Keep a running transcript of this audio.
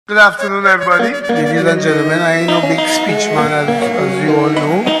Good afternoon, everybody. Ladies and gentlemen, I ain't no big speech man, as you all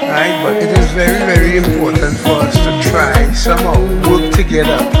know, right? But it is very, very important for us to try, somehow, work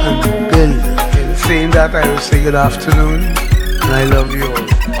together and build. In saying that, I will say good afternoon, and I love you all.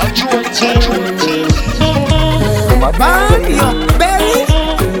 Man, your belly.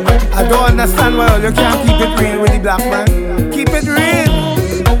 I don't understand why you can't keep it real with the black man. Keep it real.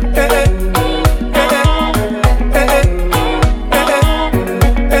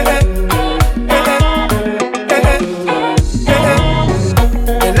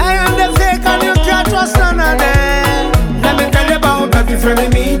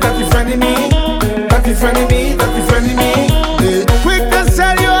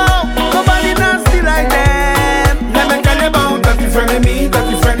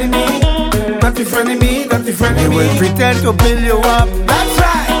 They will pretend to build you up, that's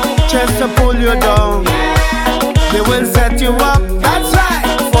right, just to pull you down. They will set you up, that's right,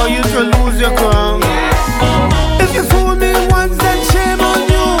 for you to lose your crown. If you fool me once, then shame on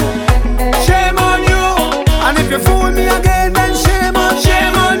you, shame on you. And if you fool me again, then shame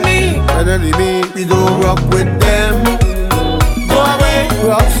on me. Finally me, we don't rock with them. Go away,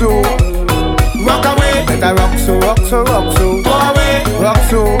 rock so, rock away. Better rock so, rock so, rock so. Go away, rock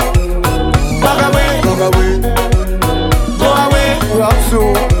so. Rock away, rock away, go away, rock so,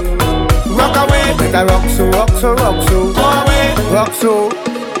 rock away, better rock so, rock so, rock so, go away, rock so,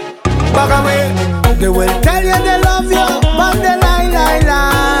 rock away. They will tell you they love you, but they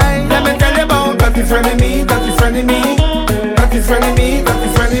lie. Let me tell you about dirty friend of me, dirty friend of me, dirty friend of me, dirty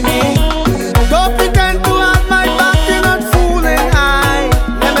friend of me. Don't pretend to have my back, you're not fooling I.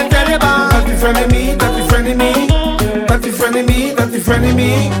 Let me tell you about dirty friend of me, dirty friend of me. Dirty friend of me, dirty friend of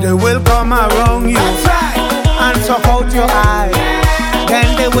me. They will come around you, that's right, and suck out your eye.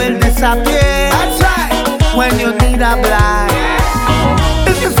 Then they will disappear, that's right, when you need a blind.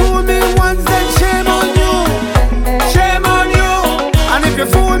 If you fool me once, then shame on you, shame on you. And if you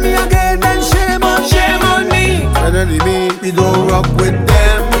fool me again, then shame on me. Finally me, we don't rock with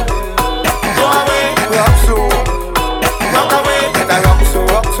them. Go away, rock so, rock away. Better rock so,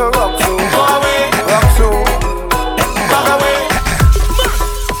 rock so, rock so. Go away, rock so.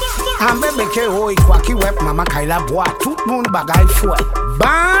 Ke oi kwa ki wep mama kaila boy tout moun bagay fouet.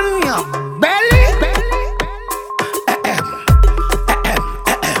 Ban your belly.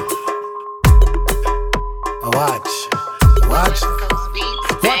 Watch.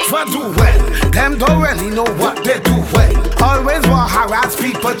 What for do well? Them don't really know what they do well. Always want harass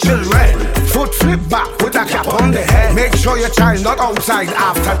people, children. Foot flip back with a cap on the head. Make sure your child not outside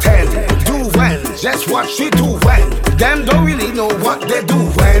after 10. Do well, just what she do well. Them don't really know what they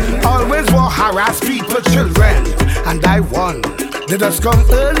do well. Always want harass people, children. And I won. They just come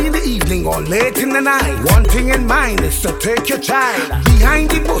early in the evening or late in the night. One thing in mind is to take your child behind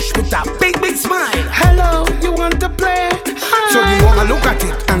the bush with a big smile. Hello, you want to play? Hi. So the more I look at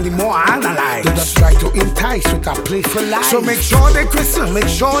it and the more I analyze, they just try to entice with a playful life. So make sure they crystal, make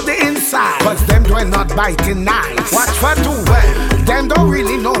sure they inside, cause them do not biting nice. Watch for do well. Them don't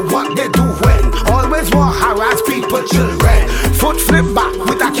really know what they do well. Always want harass people, children. Foot flip back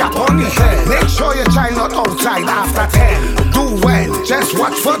with a cap on your head. Make sure your child not outside after 10. Do well, just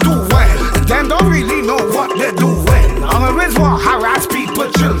watch for do well. Them don't really know what they do well. Always want harass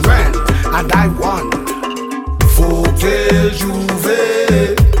people, children. And I won. Folktale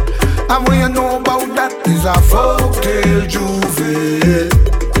Juve. And what you know about that is a folktale Juve.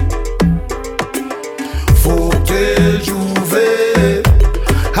 Folktale Juve.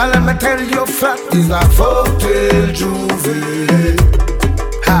 And let me tell you fact is a folktale Juve.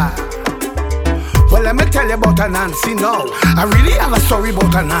 Ha. Well, let me tell you about a Nancy now. I really have a story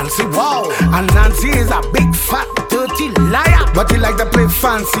about a Nancy, wow. And Nancy is a big fat dirty liar, but he like to play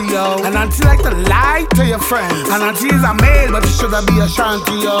fancy, yo. And Nancy like to lie to your friends. And Nancy is a male, but he should be a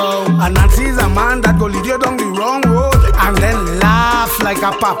shanty, yo. And Nancy is a man that go lead you down the wrong road and then laugh like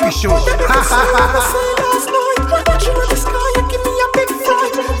a puppy show. Last night, when I drew the sky, you give me a big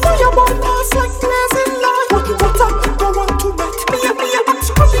fright. Fireball pass like blazing light. What I go on to met me and I'm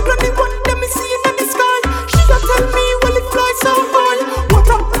scrubbing granny. What let me see in the sky? She a tell me when it flies so high. What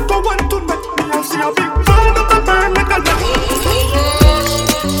I go on to met me and see a big bird of a bird like a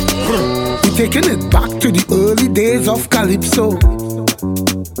We're taking it back to the early days of Calypso.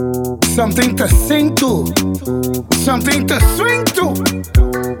 Something to sing to, something to swing to.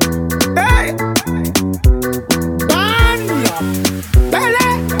 Hey!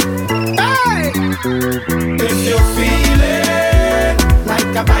 if you feel it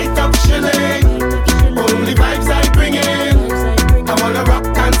like a bite of shilling, only vibes I bring in. I wanna rock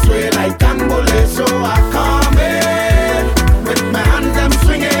and sway like Cambole, so I come in with my hands them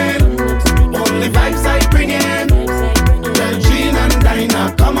swinging.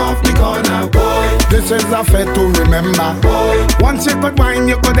 is a fact to remember. Once you could wine,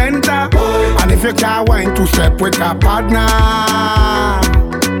 you could enter. And if you can't wine, to step with a partner.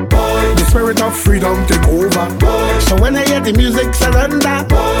 The spirit of freedom take over. So when I hear the music surrender,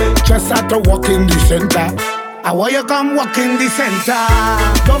 just start to walk in the center. I want you come walk in the center.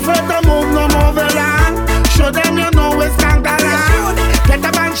 Don't fret to move no more along. Show them you know it's kangalang. Get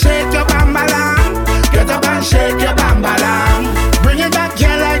up and shake your bambalang. Get up and shake your bambalang. Bring it back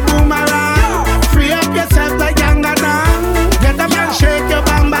here like boomerang. Free up yourself like younger now. Get up and shake your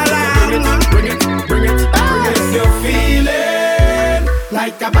bambalang. Bring it, bring it, bring it. If you're feeling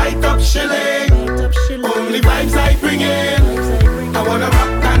like a bite up shilling, only vibes I bring in. I wanna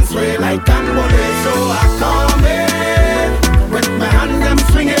rock and sway like Cambole, so I come in with my hand I'm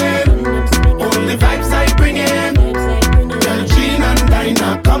swinging. Only vibes I bring in. Tell Jean and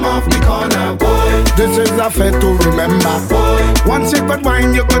Dinah come off the corner, boy. This is a fact to remember. Boy. Once you could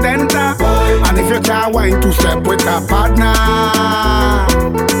wine, you could enter. Boy. And if you can't wine, to step with a partner.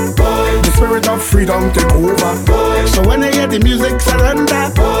 Boy. The spirit of freedom take over. Boy. So when I hear the music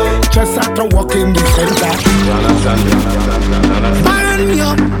surrender, boy, just start to walk in the center. Man,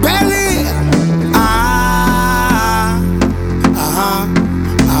 your belly.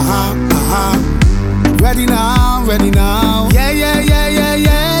 Ready now, ready now. Yeah, yeah, yeah, yeah,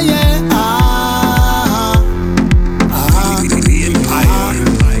 yeah, yeah.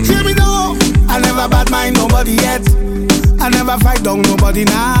 Hear me now. I never bad mind nobody yet. I never fight down nobody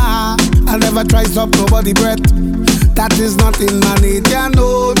now. I never try stop nobody breath. That is not in my nature,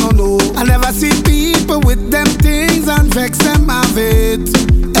 no, no, no. I never see people with them things and vex them of it,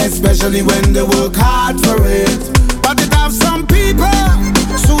 especially when they work hard for it. But it have some people,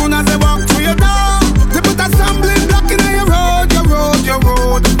 soon as they walk through your door, they put a stumbling block in your road, your road, your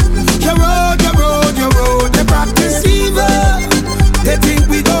road, your road, your road, your road. They practice evil, they think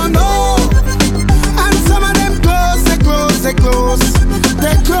we don't know. And some of them close, they close, they close,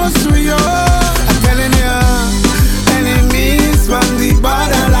 they close to you. I'm telling you, enemies from the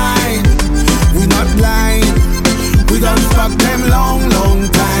borderline. We not blind, we don't fuck them long, long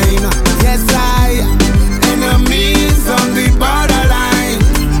time. Yes, enemies on the borderline.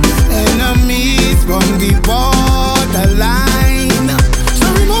 Enemies from the borderline. So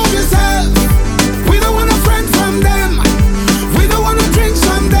remove yourself. We don't want a friend from them. We don't want to drink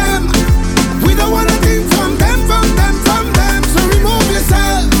from them. We don't want to drink from them, from them, from them. So remove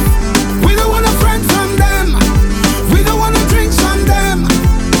yourself. We don't want a friend from them. We don't want to drink from them.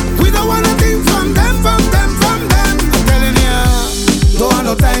 We don't want to drink from them, from them, from them. I'm telling you, don't have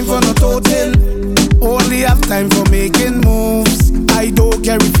no time for no total. Only have time for making moves. I don't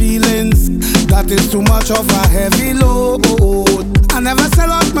carry feelings. That is too much of a heavy load. I never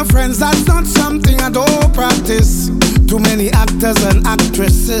sell out my friends. That's not something I don't practice. Too many actors and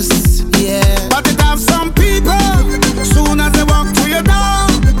actresses, yeah. But it have some people, soon as they walk through your door,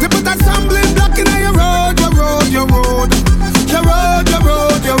 they put a stumbling block in your road, your road, your road, your road, your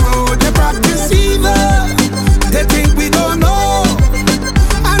road, your road. They practice evil, they think we don't know.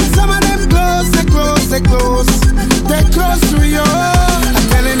 And some of them close, they close, they close, they close to you. I'm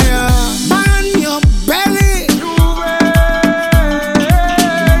telling you, man, your belly.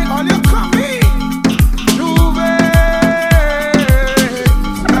 On your coming, Juve,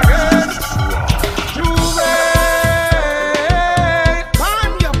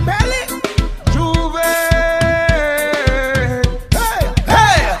 man, your belly, Juve. Hey,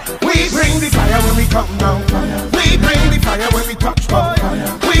 hey, we bring the fire when we come down. We bring the fire when we touch down.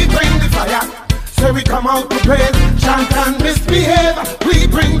 We bring the fire. Say we come out to play, chant and misbehave. We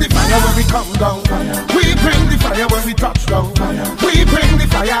bring the fire when we come down. We bring the fire when we touch down. We bring the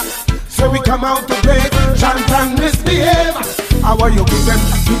fire. Say we come out to play, chant and misbehave. How are you give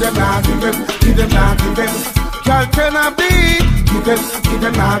them now, give them, give them now, give them. Can't turn a beat. Give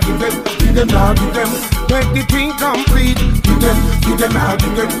them now, give them, give them now, give them. Make the thing complete. Give them now,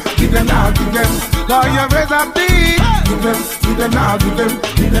 give them, give them now, give them. Now you raise a beat. Give them now, give them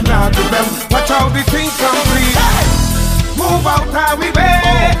now, give them. Watch how the thing complete. Move out how we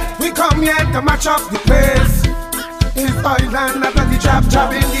way. We come here to match up the place. It's oil and after the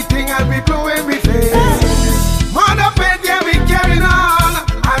chop in the thing and we blowing we face. Mother bed, yeah, we carrying on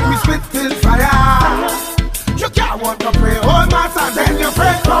and we spit till fire. You can't want to pray old master, then you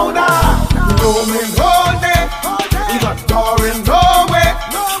pray louder. Roaming all day, we got touring no way.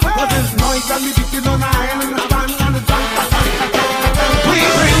 But there's noise and we beating on the island and the band and the drum. We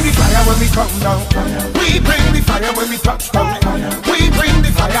bring the fire when we come down. We bring the fire when we touch down. We bring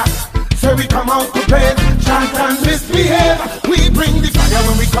the fire, so we come out to play, chant and misbehave. We bring the fire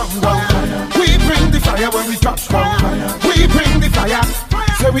when we come down. We bring the fire when we touch down. We bring the fire,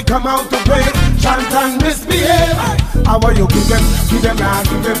 so we come out to play, chant and misbehave. How are you give them, nah,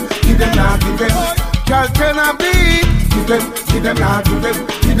 give them, nah, give them. Girl cannot be, give them, nah, give them,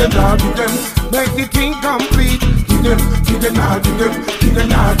 nah, give them. Make the thing complete, give them, nah, give them,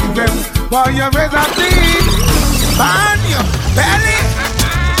 nah, give them. While you're ready to bleed, burn your belly.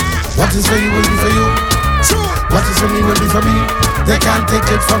 What is for you will be for you. What is for me will be for me. They can't take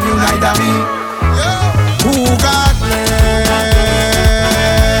it from you, neither me. Who God bless,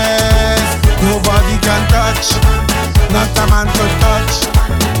 nobody can touch, not a man to touch.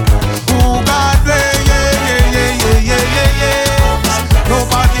 Who God bless,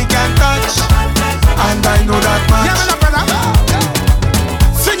 nobody can touch, and I know that much. Yeah, brother.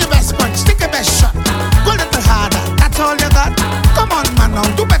 Sing your best punch, stick your best shot. Go a little harder, that's all you got. Come on, man, now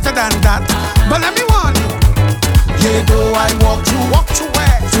do better than that. But let me warn you. Yeah, though I walk through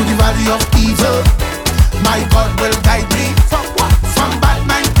where? Through the valley of evil. My God will guide me from what? From bad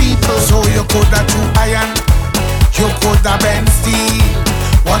mind people. So you coulda do iron, you coulda bend steel.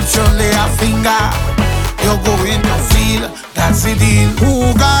 Once you lay a finger, you go in the field. That's the deal.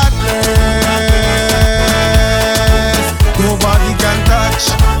 Who God bless, nobody can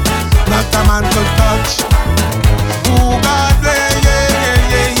touch, not a man to touch. Who God bless,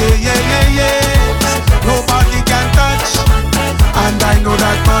 nobody can touch, and I know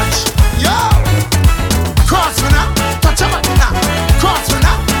that much. Yo! Cross me now, touch a button now. Cross me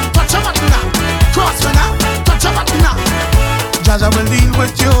now, touch a button now. Cross me now, touch a button now. Jaja will deal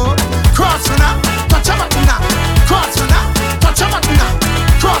with you. Cross me now, touch a button now. Cross me now, touch a button now.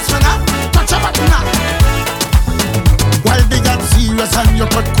 Cross me now, touch a button now. While big and serious and you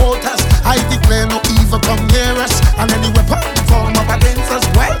cut quotas, I declare no evil come near us. And any weapon form up against us,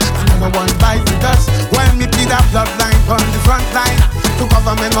 well, another one bites the dust. When me plead a bloodline on the front line to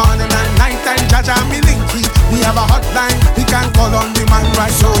cover me morning and night time. Jaja me linky, we have a hotline. We can call on the man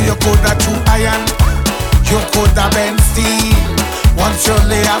right. So you coulda chew iron, you coulda bend steel. Once you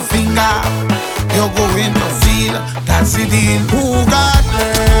lay a finger, you go in the field. That's the deal. Who God bless,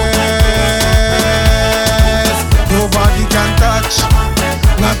 nobody can touch,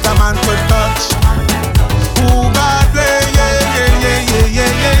 not a man to touch. Who God bless,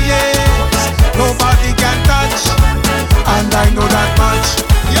 nobody can touch, and I know that much.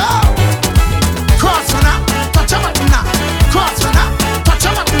 Yo! Cross me now, touch a button now. Cross me now, touch a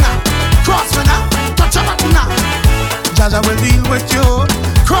button now. Cross me now, touch a button now. Jaja will deal with you.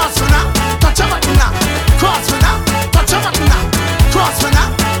 Cross me now, touch a button now. Cross me now, touch a button now. Cross me now,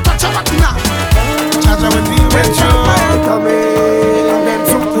 touch a button now. Jaja will deal with you. They coming, and them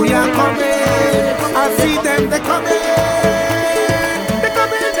Suku are coming. I see them, they coming. They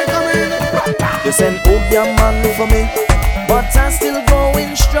coming. You send Obia man for me, but I'm still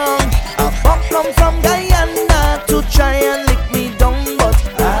going strong. A buck come from Guyana to try and lick me down, but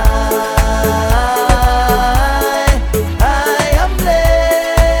I am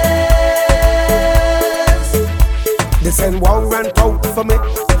blessed. They send war and out for me.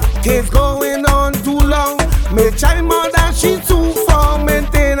 Case going on too long. Me child mother she too for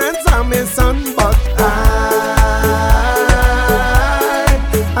maintenance of my son, but I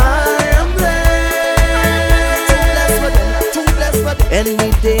am blessed. Too blessed for them.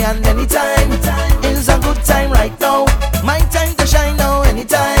 Any day and any time is a good time right now. My time to shine now.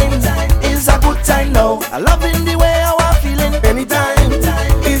 Anytime is a good time now. I love in the way how I'm feeling. Anytime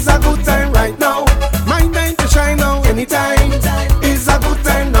is a good time right now. My time to shine now. Anytime is a good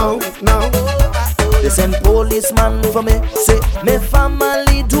time now. They send policeman for me. Say me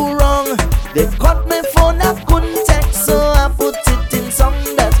family do wrong. They cut me phone, I couldn't text, so I put it in song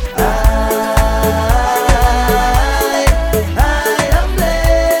that I am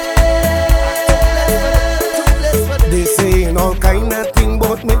blessed. They saying all kind of thing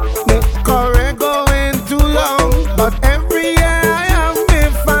about me. Me correct going too long, but every year I have me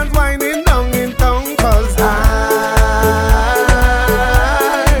fans winding down in town, 'cause I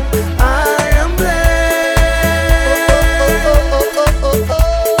am blessed.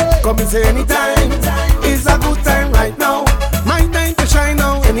 Come and say anytime is a good time right now. My time to shine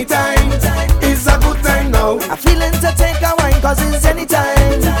now. Anytime is a good time now. I feeling to take a wine, 'cause it's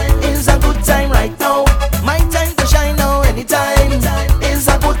anytime is a good time right now. My time to shine now. Anytime is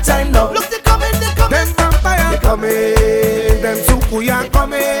a good time now. Look, they coming. Them vampire coming, them Suku are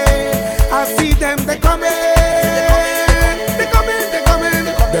coming. I see them, they coming.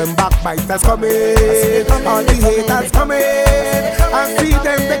 Them backbiters coming, all the haters coming. I see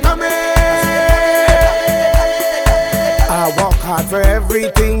them, they coming. I work hard for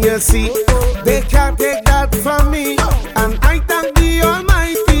everything you see. They can't take that from me. And I thank the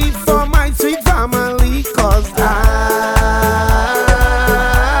Almighty for my sweet family, 'cause I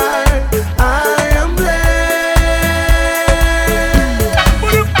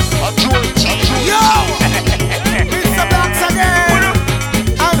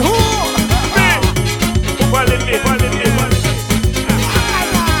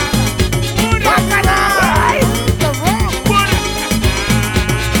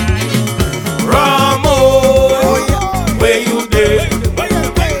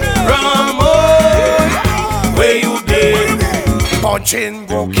Punching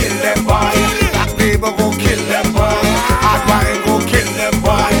go kill them boy. Black people go kill them boy. Hard wine go kill them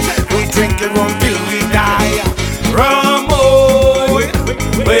boy. We drink it rum till we die. Rum boy,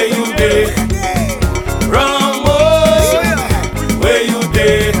 where you dey? Rum boy, where you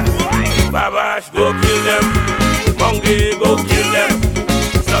dey? Babash go kill them. Monkey go kill them.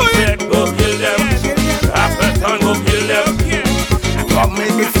 Sunset go kill them. Appleton go kill them. Come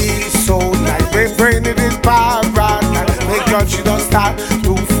make me feel so nice. My brain it is paradise. Make God she don't start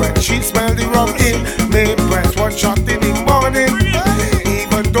to fret. She smell the rum in my breast. One shot in the morning.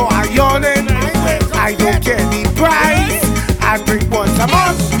 Even though I yawning, I don't care the price. I drink once a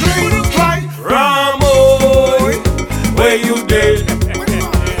month, drink twice. Ramoy, where you dey?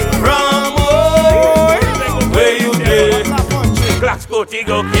 Ramoy, where you dey? Blaxx go kill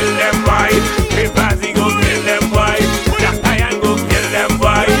them boy. Pipazzi go kill them boy. Jack Iron go kill them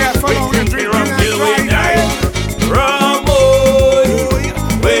boy. We drink the rum till we die. Ramoy,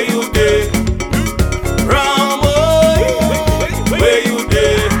 where you dey? Ramoy, where you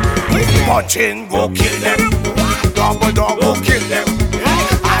dey? Punching go kill them. Double dog go kill them.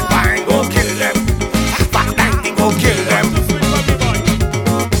 Hard wine go kill them. Back 90 go kill them.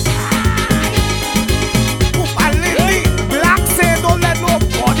 Blaxx say don't let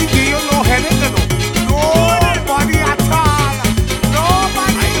nobody give you no headache. Nobody at all.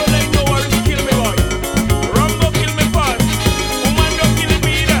 Nobody. I don't let no worries kill me, boy. Rum go kill me first. Woman don't kill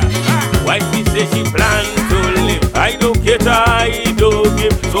me either. Wifey say she plan to live. I don't get her, I don't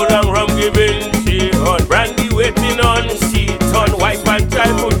give. So long rum giving, she on brandy waiting on seat on wife and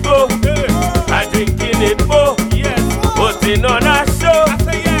child would go. I drinking it, oh yes. Putting on a show. I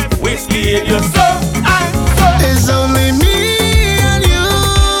say yes. Whiskey in your soul and soul. It's only me and you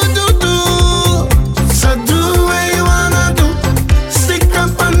do. So do what you wanna do. Stick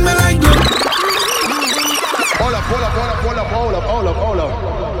up on me like glue.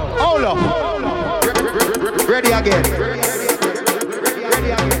 Hold up. Ready again.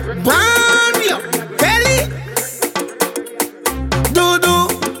 Burn your belly. Do,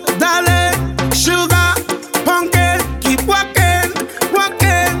 darling, sugar, pumpkin, keep walking.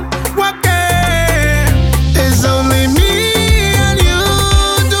 It's only me and you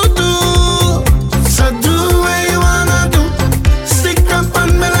do. So do what you wanna do. Stick up on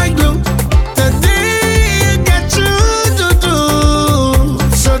me like glue. The day you get you do.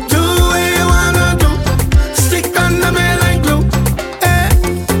 So do what you wanna do. Stick under me like glue.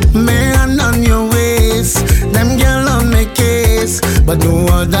 Man on your waist, them girl on my case, but no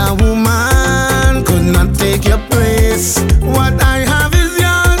other woman could not take your place. What I have is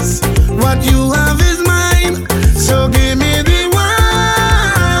yours, what you have is mine. So give me the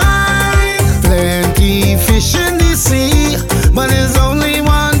wine. Plenty fish in the sea, but there's only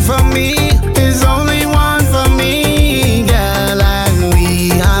one for me. There's only one for me, girl, and we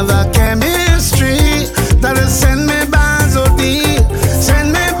have a chemistry that'll send me bazodi.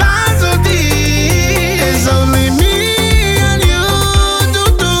 Send me bazodi. It's only me and you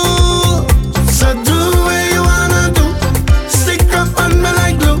do. So do what you wanna do. Stick up on me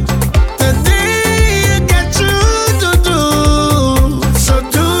like glue. The day you get you do. So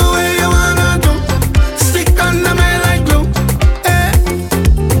do what you wanna do. Stick under me like glue.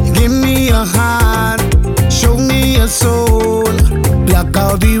 Give me your heart, show me your soul. Block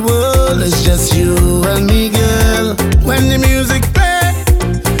out the world, it's just you and me, girl. When the music play,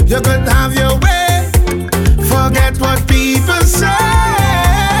 you could have your way. Forget what people say.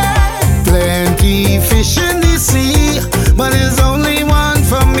 Plenty fish in the sea, but there's only one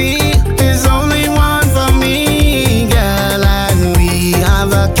for me. There's only one for me, girl, and we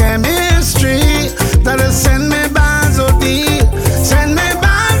have a chemistry that'll send me bazodi. Send me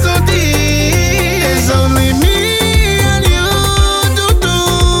bazodi. It's only me and you do.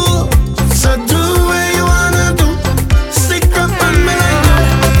 So do what you wanna do. Stick up on me like glue.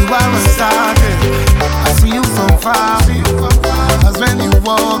 You are started. I see you from far. As when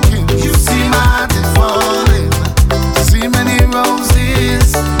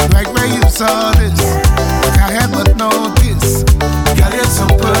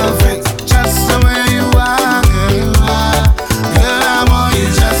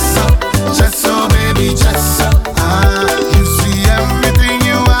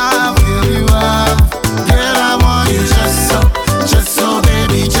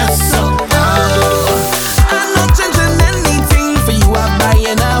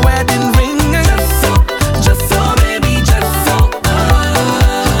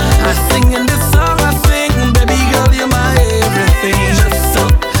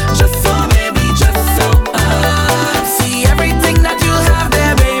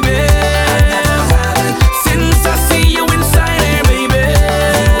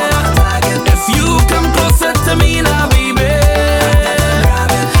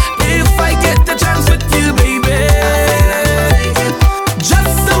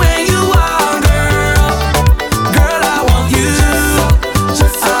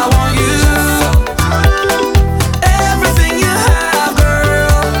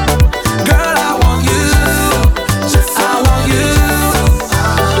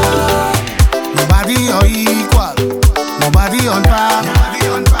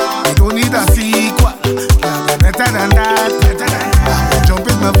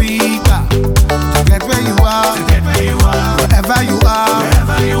are,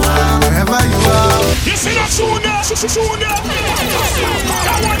 wherever you are, wherever you are. You see that soon there?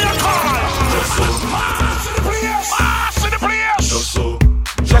 That one you call. Mass in the place.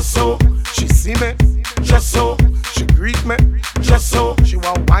 Just so, she see me. Just so, she greet me. Just so, she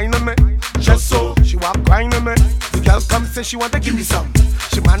want wine on me. Just so, she want grind on me. The girl come say she want to give me some.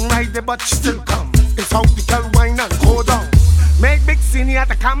 She man right there but she still come. It's how the girl wine and go down. Make big scene here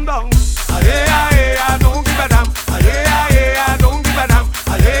to calm down. I don't give a damn. I don't give a damn.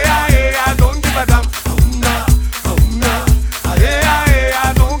 I don't give a damn.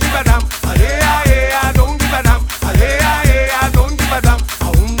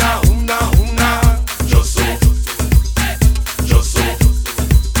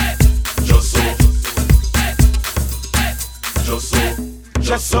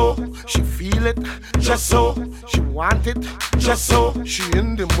 Just so she feel it, just so she want it, just so she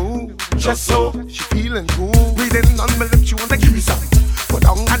in the mood, just so she feeling good. Breathing on my lips, she wanna give me some. Put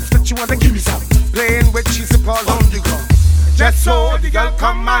on and spit, she wanna give me some. Playing with she sip all on the ground. Just so the girl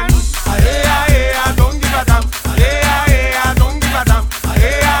come and I don't give a damn. I don't give a damn.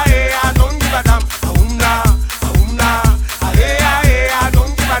 I don't give a damn.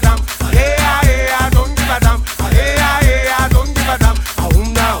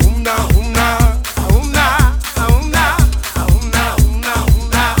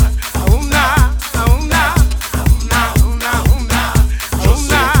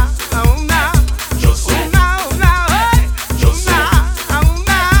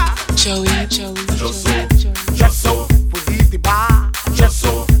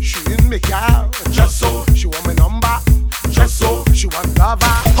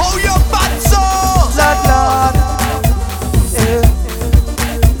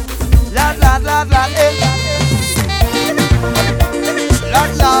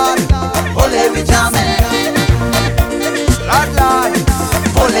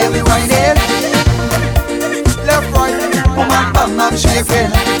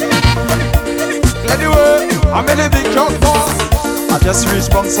 Just reach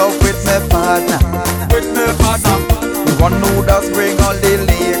bounce out with my partner. The one who does bring all the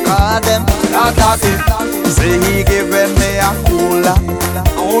liquor them. Say he given me a cooler,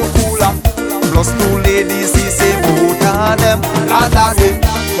 plus two ladies, he say both of them.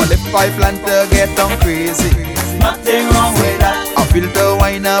 But if I plan to get down crazy, nothing wrong with that. I filter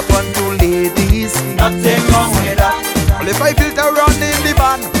wine up on two ladies, Nothing wrong with that. well, if I filter run in the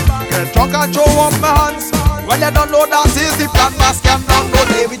van, get drunk and throw up my hands. Well, you don't know that is the plan. Mask can down, go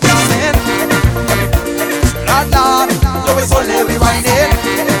David Jamin. Lord, so it's all every whining.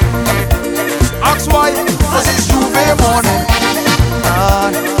 Ask why, cause it's Juve morning.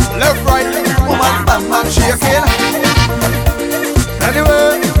 Left, right, woman, bam, shaking.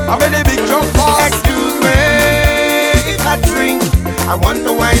 Anyway, I'm in a big drunk bar. Excuse me, if I drink, I want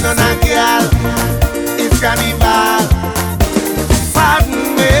to wine on a girl. It's carnival.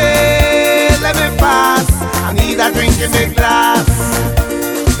 Pardon me, let me pass. I need a drink in my glass.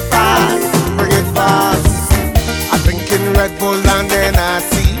 Fast, bring it fast. I'm drinking Red Bull and then I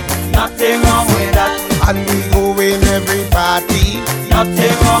see Nothing wrong with that. and we go in every party.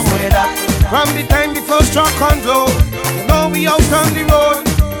 Nothing wrong with that. From the time the first truck comes out, you know we out on the road.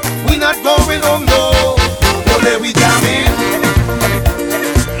 We not going home, no. Only we jamming.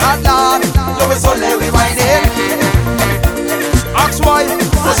 Lord, so it's all every whining. Ask why,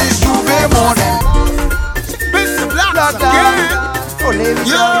 cause it's Juve morning. Mr. Blaxx again.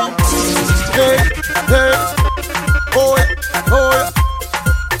 Yo. Hey, hey. Oh, yeah, oh, yeah.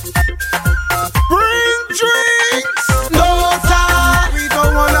 Bring drinks. No time. We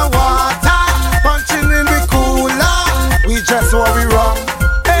don't wanna water. Punching in the cooler. We just what we wrong.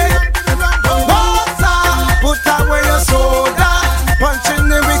 Hey, water. Put away your soda.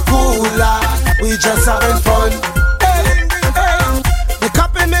 Punching in the cooler. We just having fun. Hey, hey. The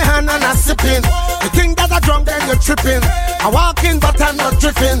cup in my hand and I'm sipping. You think that I'm drunk, then you're tripping. I walk in, but I'm not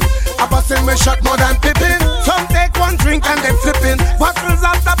drifting. I bust in my shot more than pippin'. Some take one drink and they flipping. Bottles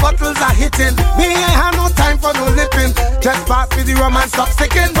after bottles are hitting. Me ain't have no time for no lipping. Just pass me the rum and stop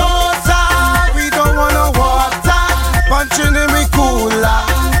sticking. Water, we don't want no water. Punching in me cooler.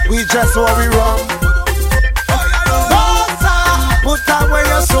 We just what we wrong. Water, put away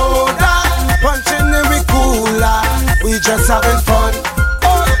your soda. Punching in me cooler. We just having fun.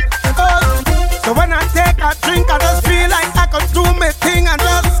 So when I take a drink, I just feel like I could do my thing and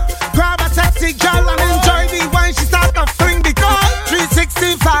just grab a sexy girl and enjoy the wine. She start to fling because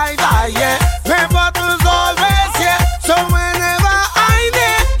 365, yeah. My bottle's always here, so whenever I'm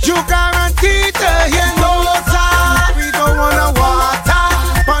there, you guaranteed to hear no time. We don't wanna water,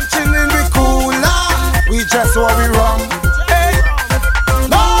 punching in the cooler. We just what we wrong. Hey,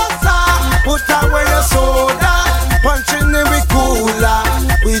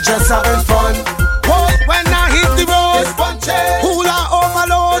 having fun. Boy, when I hit the road, it's punchy. Hula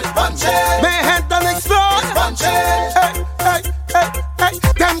overload, it's punchy. My head done explode, it's punchy. Hey, hey, hey, hey.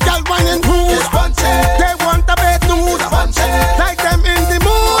 Them girls whining rude, it's punchy. They want a bed nude, it's punchy. Like them in the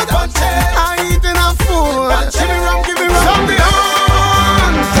mood, it's punchy. I eating a food, give me rum, give me rum. Sound the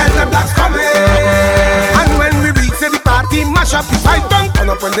horn, tell them Blaxx coming. And when we reach the party, mash up the fight, don't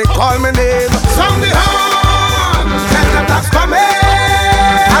turn up when they call my name. Sound the horn, tell them Blaxx coming.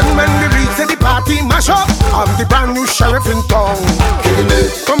 And when we reach the party, mash up, I'm the brand new sheriff in town.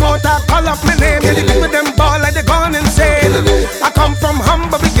 Promoter, call up my name. Yeah, the people them ball like they gone insane. I come from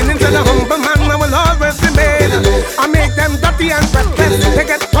humble beginnings and a humble man I will always remain. I make them dirty and breathless. They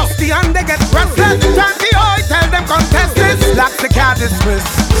get thirsty and they get restless. Turn the oil, tell them contest this. Blaxx the car dismiss.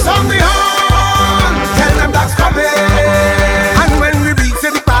 Sound the horn, tell them Blaxx coming. And when we reach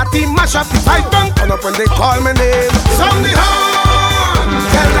the party, mash up the fight, don't turn up when they call my name. Sound the horn,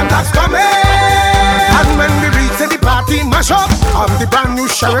 tell them Blaxx coming. And when we reach the party, mash up, I'm the brand new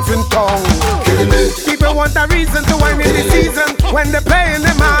sheriff in town. People want a reason to wine in the season when they play in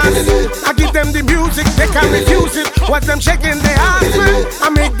the mass. I give them the music, they can't refuse it. Watch them shaking their ass, man. I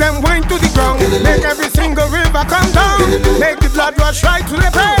make them wine to the ground, make every single river come down, make the blood rush right to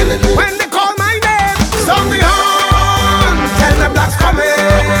the brain. When they call my name, sound the horn, tell them Blaxx coming.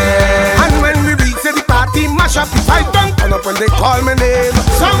 And when we reach the party, mash up the fight, don't turn up when they call my name.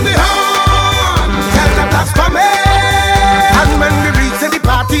 Sound the horn, tell them Blaxx coming. And when we reach the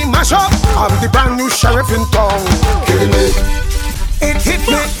party, mash up, I'm the brand new sheriff in town. It hit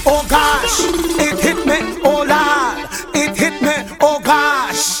me, oh gosh. It hit me, oh lord. It hit me, oh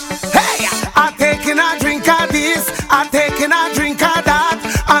gosh. Hey, I'm taking a drink of this, I'm taking a drink of that,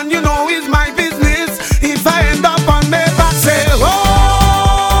 and you know it's my business if I end up on my back. Say, oh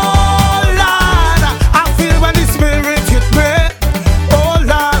lord, I feel when the spirit hit me. Oh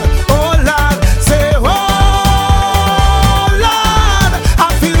lord, say, oh lord,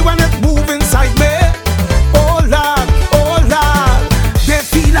 I feel when it move inside me. Oh lord, they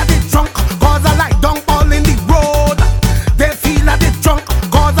feel like they drunk, cause I like down all in the road. They feel like they drunk,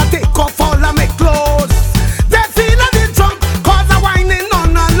 cause I take off all of my clothes. They feel like they drunk, cause I whining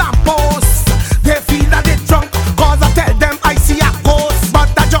on a lamppost. They feel like they drunk, cause I tell them I see a ghost. But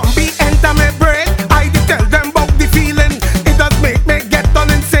I jump be enter my brain, I dey tell them about the feeling. It does make me get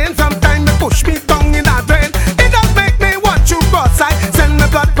on insane, sometimes they push me down in a drain. It does make me watch you go outside, send my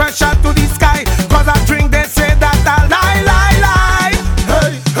blood pressure to the sky. Cause I drink, they say that I lie.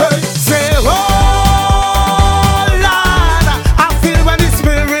 Hey, hey, say, oh Lord, I feel when the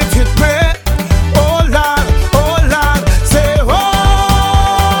spirit hit me. Oh Lord, say, oh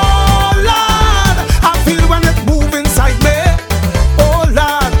Lord, I feel when it move inside me. Oh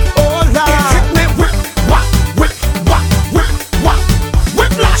Lord, it hit me whip, wah, whip, wah, whip, wah,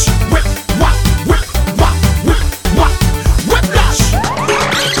 whiplash, whip, wah, whip, wah, whip, wah, whiplash.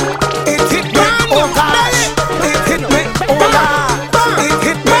 It hit me, oh gosh, it hit me, oh Lord, it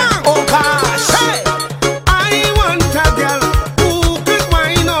hit me, oh gosh. I want a girl who could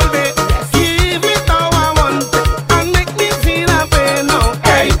whine all day, give it how I want it, and make me feel happy now.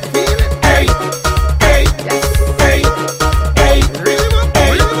 Hey, hey, hey, hey, hey,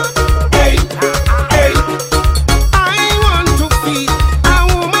 hey, hey. I want to feel a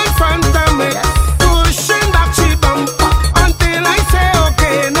woman front of me, pushing back she bumper until I say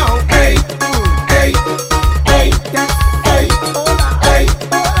okay now. Hey, hey, hey, hey, hey,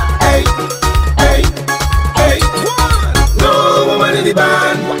 hey, hey, hey. No woman in the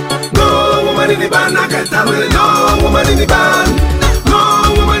band, no woman in the band, I get away. No woman in the band, no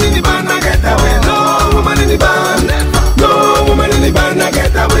woman in the band, I get away. No woman in the band, no woman in the band, I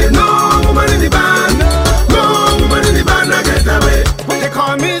get away. No woman in the band, no woman in the band, I get away. They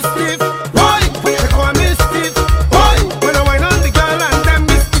call me stiff, boy. They call me stiff, boy. When I whine on the girl and them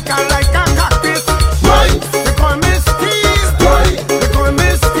mystical like a cactus, boy. They call me stiff, boy. They call me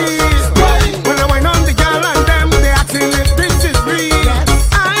stiff, boy. When I whine on the girl and them they asking if this is real.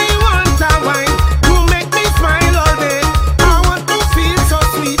 I want a wine to make me smile all day. I want to feel so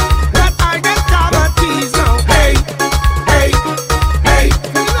sweet that I get cavities now. Hey, hey, hey,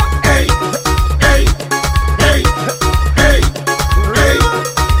 hey, hey, hey, hey, hey.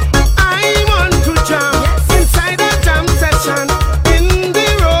 I want to jam inside a jam session in the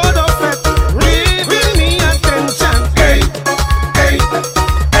road of it, giving me attention. Hey, hey,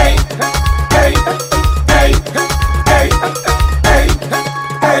 hey, hey, hey, hey, hey,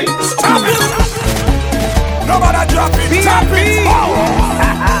 hey. Stop it! Nobody drop it! Tap it!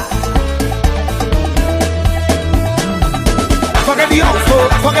 Forget the old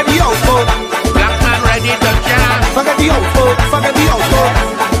folk, forget the old folk. Black man ready to jam. Forget the old folk, forget the old folk.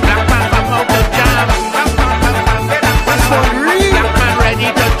 Black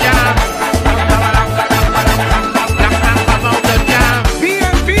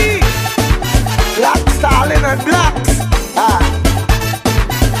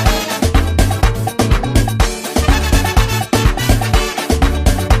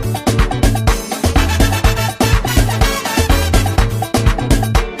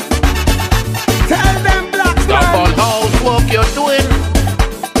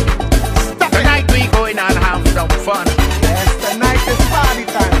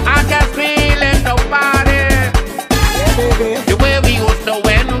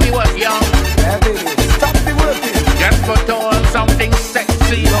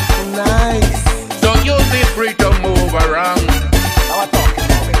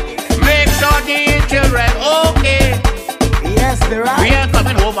We ain't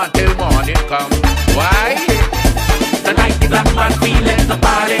coming home until morning come. Why? Tonight the black man feeling the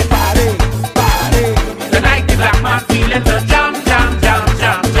party, party, party. Tonight the black man feeling the jam, jam, jam,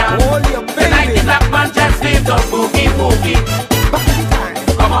 jam, jam. Tonight the black man just need to boogie, boogie.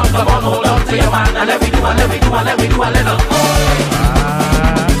 Come on, hold on to your man and let me do a little.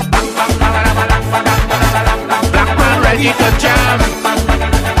 Black man ready to jam.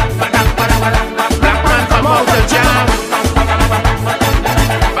 Black man come out to jam.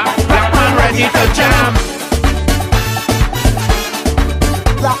 Black man ready to jam.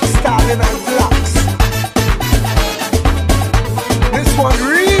 Blaxx, darling, and Blaxx. This one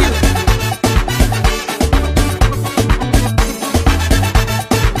real.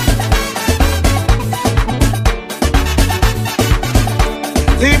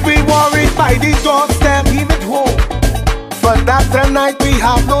 If we worried by the doorstep, leave it home. But that tonight we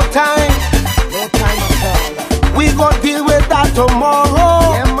have no time. No time at all. We gon' deal with that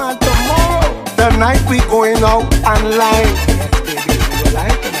tomorrow. Yeah, man, tomorrow. Tonight we going out online. Yes, baby, you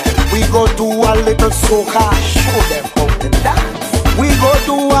like it. We go do a little soca. Show them how to dance. We go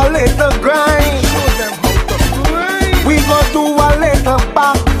do a little grind. Show them how to grind. We go do a little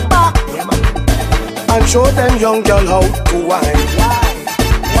back. Yeah, man. And show them young girl how to wine.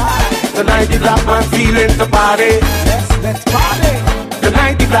 Tonight the black man feeling the party. Let's party.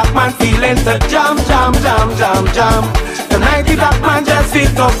 Tonight the black man feeling the jam, jam, jam, jam, jam. Tonight the black man just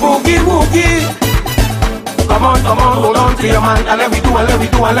fit the boogie, woogie. Come on, hold on to your man and let me do a little.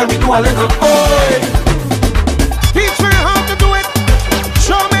 Boy, teach me how to do it.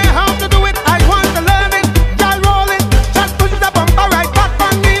 Show me how to do it. I want to learn it. Girl, roll it. Just push the bumper right back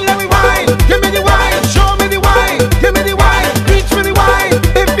on me. Let me wine. Give me the wine. Show me the wine. Give me the wine. Teach me the wine.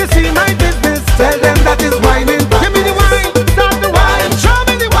 If you see my business, tell them that is whining. Give me the wine. Start the wine. Show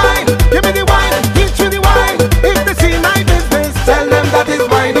me the wine. Give me the wine. Teach me the wine. If they see my business, tell them that is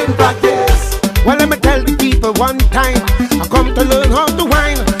whining practice. Well, let me tell the people one time, I come to learn how to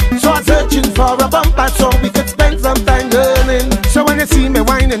wine. So I'm searching for a bumper so we could spend some time learning. So when you see me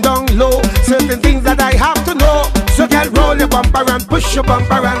whining down low, certain things that I have to know. So girl, roll your bumper and push your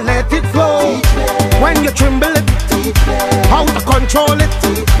bumper and let it flow. When you tremble it, how to control it.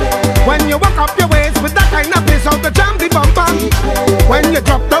 When you walk up your waist with that kind of pace, how to jam the bumper. When you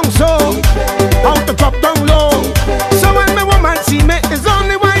drop down so, how to drop down low. So when my woman see me, it's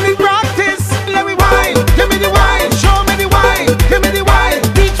only whining practice. Let me wine, give me the wine, show me the wine, give me the wine,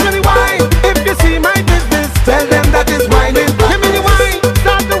 teach me the wine. If you see my business, tell them that is whining. Give me the wine,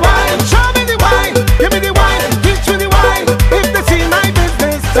 start the wine, show me the wine, give me the wine, teach me the wine. If they see my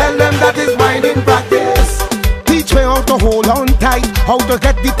business, tell them that is whining practice. Teach me how to hold on tight, how to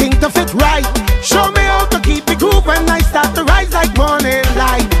get the thing to fit right. Show me how to keep the groove when I start to rise like morning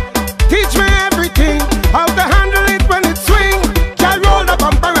light. Teach me everything, how to handle it when it swing. Girl, roll the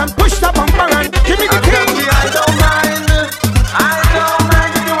bumper and push the bumper and give me the thing. I don't mind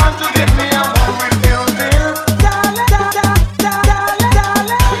if you want to give me a home with music.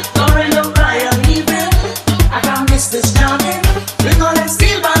 Don't you cry or leaving. I can't miss this jamming. We're gonna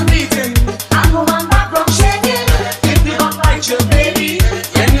steel band beating and woman back from shaking. If you don't like your baby,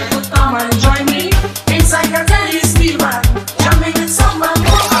 then you could come and join me inside your telly steel band, jamming with someone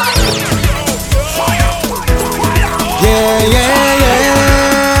more.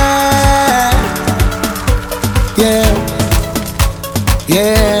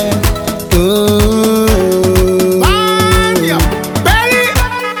 Yeah. Ooh.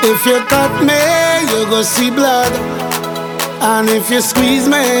 If you cut me, you go see blood. And if you squeeze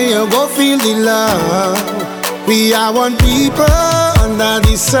me, you go feel the love. We are one people under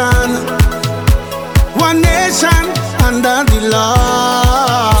the sun, one nation under the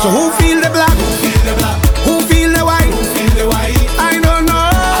law. So who feel the black? Who feel the white? I don't know.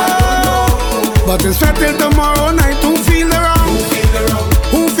 But it's set till tomorrow night. Who feel the wrong?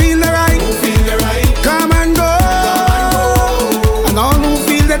 Who feel the right? Come and go. And all who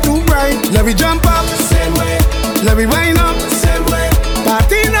feel the too bright. Let me jump up. Let me wind up.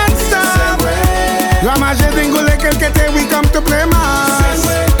 Party non-stop. Ramage dingule quelqu'un, we come to play mass.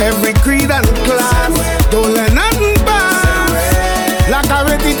 Every creed and class. Don't let nothing pass. Like a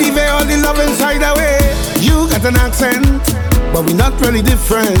repetitive, all the love inside away. You got an accent, but we not really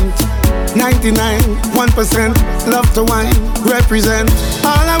different. 99, 1% love to wine, represent.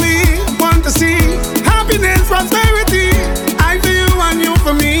 All that we want to see, happiness, prosperity. I for you and you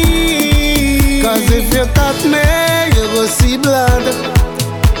for me. Cause if you cut me, you go see blood.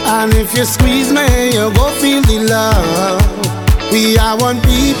 And if you squeeze me, you go feel the love. We are one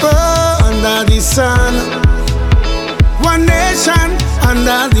people under the sun, one nation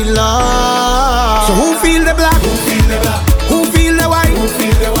under the law. So who feel the black? Who feel the white?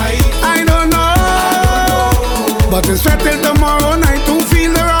 But it's settled tomorrow night. Who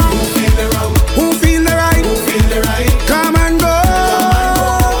feel the wrong? Who feel the wrong? Who feel the right? Who feel the right? Come and go.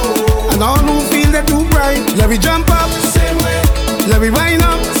 And all who feel the too bright. Let me jump up. Same way. Let me wind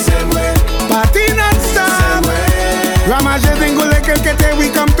up. Same way. Party non-stop. Ramage Dingo Lekekete, we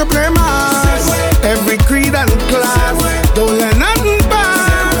come to play mass. Every creed and class. Don't let nothing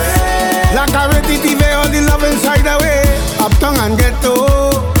pass. Like a ready TV, all the love inside the way. Uptown and ghetto,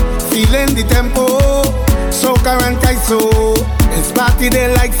 feeling the tempo. Soca and Kaiso, it's party they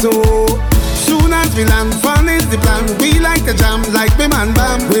like so. Soon as we land, fun is the plan. We like the jam, like the man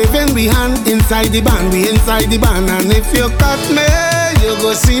bam. Waving we hand inside the band, we inside the band. And if you cut me, you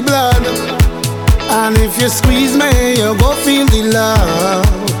go see blood. And if you squeeze me, you go feel the love.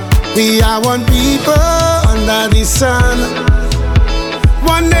 We are one people under the sun,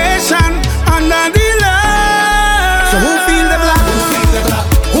 one nation under the love. So who feel the black? Who feel the black?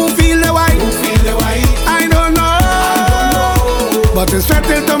 Who feel the white? Who feel the white? I don't know. But it's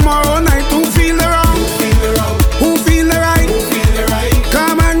settled tomorrow night. Who feel the wrong? Who feel the wrong? Who feel the right? Who feel the right?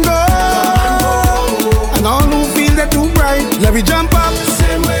 Come and go. And all who feel the too bright. Let me jump up.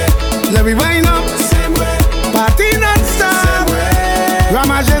 Same way. Let me wind up. Same way. Party non-stop.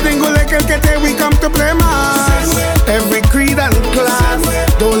 Ramage Dingo Lekekete, we come to play mass. Every creed and class.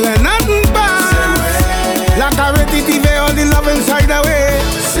 Don't let nothing pass. Like a ready TV, all the love inside the way.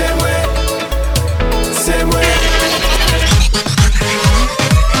 Same way. Same way.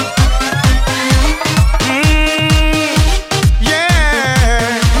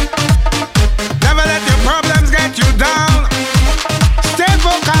 Yeah. Never let your problems get you down. Stay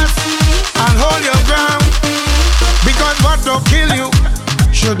focused and hold your ground. Because what don't kill you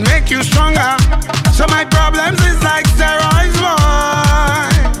should make you stronger. So my problems is like steroids,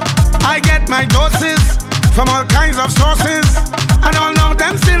 boy. I get my doses from all kinds of sources, and all of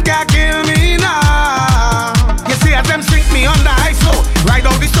them still can't kill me now. You see, as them sink me under ice, so ride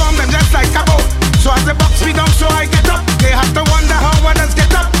out the storm, them just like a boat. So as the box me down, so I get up. They have to wonder how others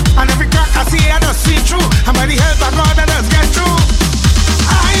get up. And every crack I see, I just see through. And by the help of God, I just get through.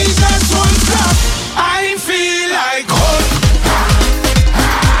 I just won't stop. I feel like hope.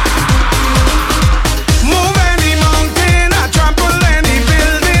 Move any mountain, I trample any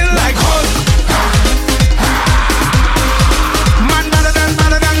building like hope. Man better than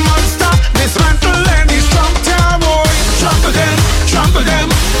monster. Dismantle any structure, boy. Trample them, trample them,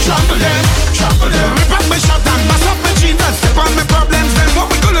 trample them, trample them. Rip up my shot and mash up my jeans and step on my problems. Then what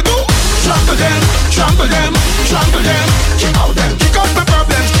we gonna do? Trample them, trample them, trample them. Kick out my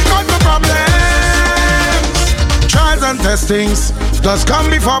problems, kick out my problems. Trials and testings does come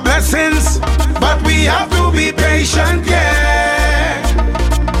before blessings, but we have to be patient, yeah.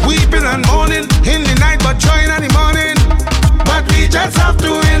 Weeping and mourning in the night, but joy in the morning. But we just have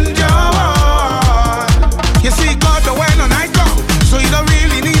to endure. You see, God the way no night come, so you don't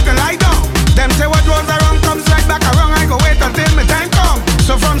really need to lie down. Them say what was around comes right back around. I go wait until my time come.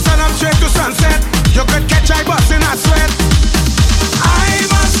 So from sun up straight to sunset, you could catch I bust in a sweat. I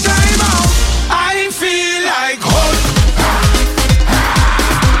must time out. I feel like hope.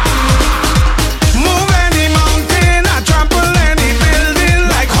 Move any mountain, I trample any building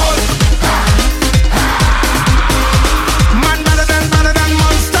like hope. Man better than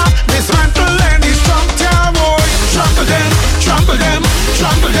monster. Dismantle any structure, boy. Trample them, trample them,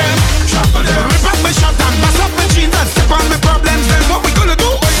 trample them, trample them. Rip up my shot and bust up my jeans and step on my problems. Then what we gonna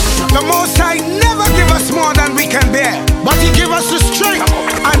do? The Most High never give us more than we can bear, but He give us the strength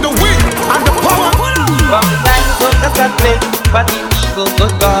and the will and the power. From the time you took the satellite, but the eagle to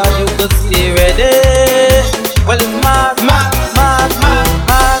God, you could stay ready. Well, it's mad, mad, mad, mad,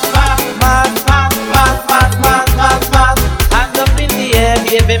 mad, mad, mad, mad, mad, mad, mad, mad. Hands up in the air,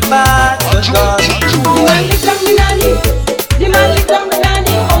 giving back to God. The man lick down the nanny. The man lick down the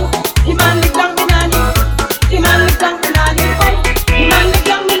nanny. Oh, the man lick down the nanny. The man lick down the nanny. Oh, the man lick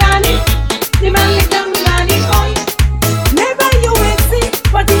down the nanny. The man lick down the nanny. Oh, never you will see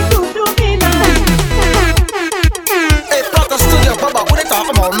what he do to me now. Hey, Plata Studio, Baba, who they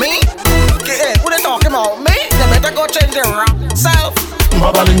talking about me? Hey, who they talking about me? They better go change their rap self.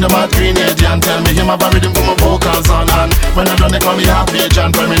 Babbling them at green age and tell me him a rhythm put my vocals on. And when I done they call me half page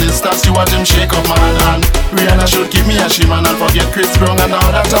and Prime Minister Stewart him shake up my hand. Rihanna should keep me a shimmer and forget Chris Brown and all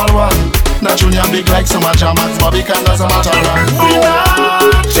that all one. Not Junior big like some a Jamax, Bobby can does a matter. We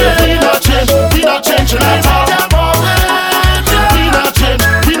not change, we not change, we not changing at all. We not change,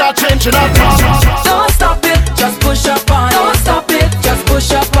 we not changing at all. Don't stop it, just push up on it. Don't stop it, just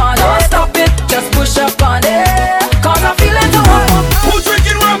push up on it. Don't stop it, just push up on it. Cause I'm feeling the one. Who's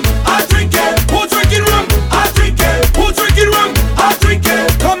drinking rum? I drink it. Who's drinking rum? I drink it. Who's drinking rum? I drink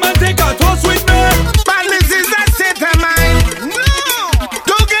it. Come and take a toast with me. Man, this is the city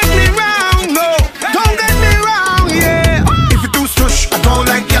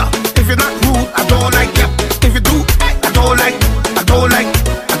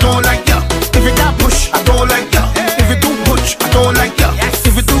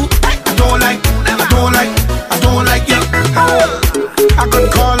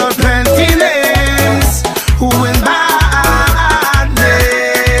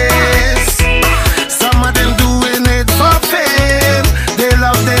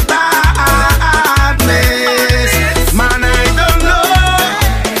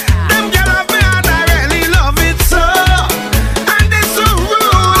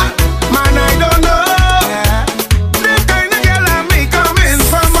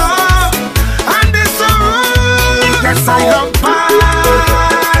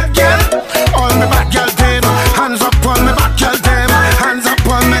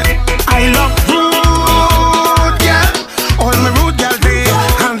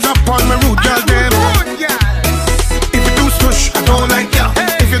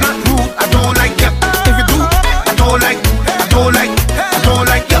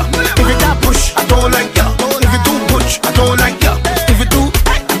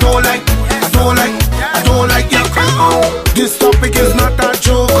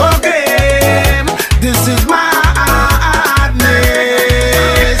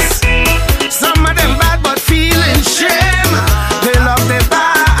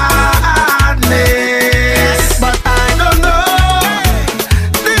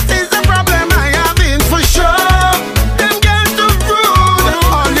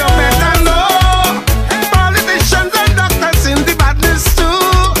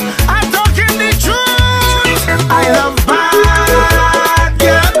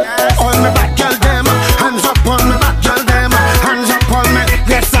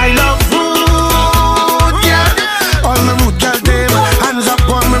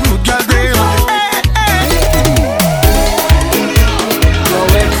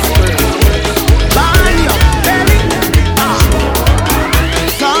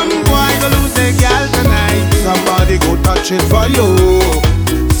touch it for you.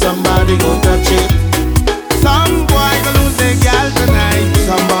 Somebody go touch it. Some boy go lose their girl tonight.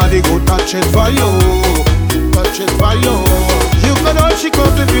 Somebody go touch it for you. Touch it for you. You could hold she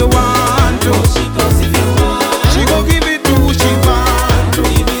goes if you want to. She go give it to who she want to.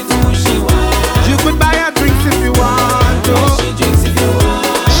 You could buy her drinks if you want to.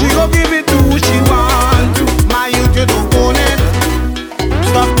 She go give it to who she want to. My youth, you don't own it.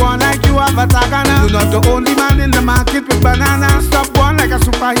 Stop one like you have a tagana. You're not the only man in the market with banana. Stop one like a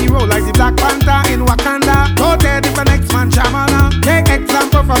superhero, like the Black Panther in Wakanda. Go there if the next man shamana. Take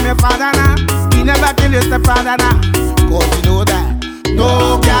example from your father now. He never kill your stepfather now. Cause you know that.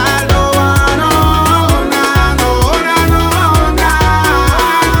 No girl, no one, no, nah, no, nah, no,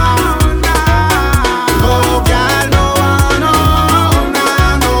 nah. No girl, no one, no,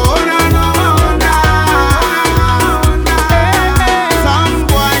 nah, no, nah, no, nah. Some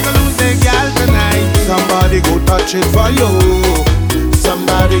boy go lose their girl tonight. Somebody go touch it for you.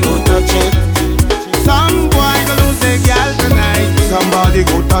 Somebody go touch it. Some boy go lose their girl tonight. Somebody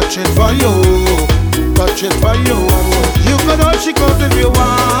go touch it for you. Touch it for you. You could hold she goes if you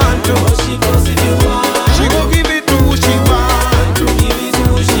want to. She go give it to who she want to.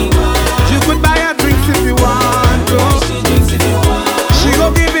 You could buy her drinks if you want to. She go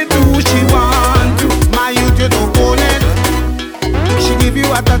give it to who she want to. My youth, you don't own it. She give you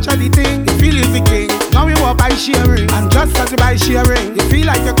a touch of the thing. You feel you're the king. Now you walk by sharing. And just as you by sharing, you feel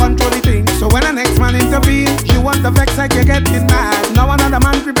like you control the thing. So when the next man intervenes, you want the vex like you're getting mad. Now another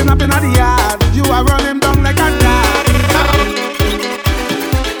man creeping up in the yard. You are running down like a dad.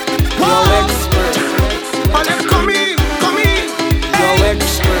 You're expert. Oh, let's come in. You're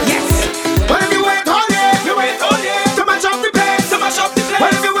expert. Yes. Well, if you wait all year, to mash up the place, Well,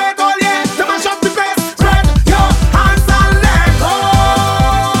 if you wait all year, to mash up the place, spread your hands and let go.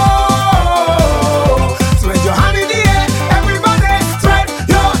 Spread your hand in the air, everybody. Spread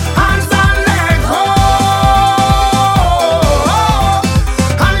your hands and let go.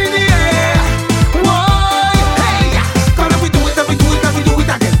 Hand in the air, boy. Hey, gonna we do it again.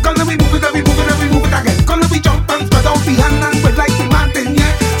 Gonna we move it again. Gonna we jump and spread out the hand and spread like the mountain,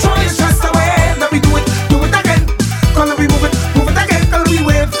 yeah. Throw your stress away, let me do it again. Gonna we move it again. Gonna we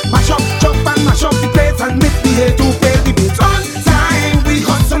wave, mash up, jump and mash up the place and make the hay to pay the bills on time. We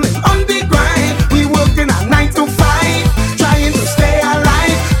hustling on the grind. We working at 9 to 5, trying to stay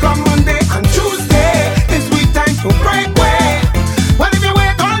alive. From Monday and Tuesday, it's week time to break way. Well, if you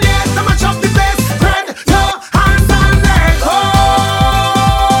wait all year to mash up the place, spread your hands and let go.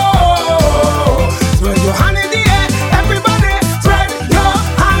 Spread your hand in the air, everybody. Spread your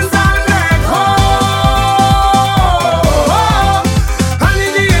hands and let go. Hand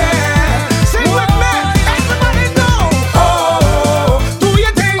in the air, sing with me, everybody know. Oh, do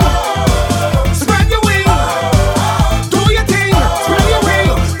your thing, spread your wing. Do your thing, spread your wing.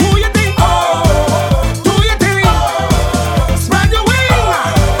 Do your thing, do your thing, spread your wing.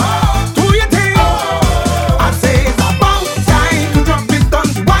 Do your thing. I say it's about time to drop it on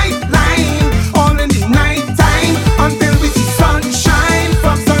the white line. All in the night time until we see sunshine.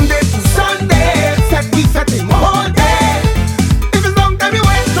 From Sunday to Sunday, we set him all day. If it's long time you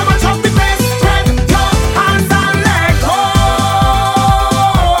wait, so much of the place. Spread your hands and let go.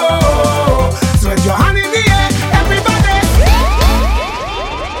 Spread your hand in the air, everybody.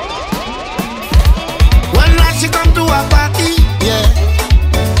 One night she come to a party, yeah,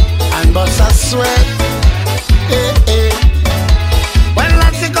 and bust a sweat, One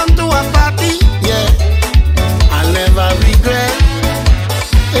night she come to a party, yeah, I'll never regret,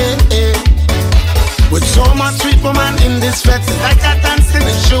 With so much sweet woman in this fete, it's like a dancing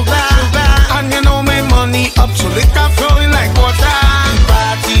in sugar. And you know my money up, so liquor flowing like water. The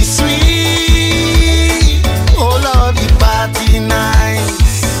party sweet, oh Lord, the party nice.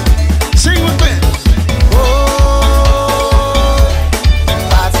 Sing with me. Oh,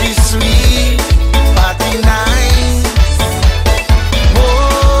 party sweet, party nice. Oh,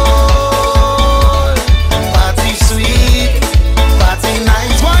 party sweet, party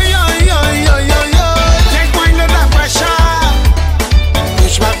nice. Boy, yo. Take one of that pressure.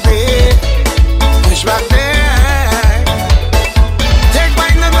 Push back there. Take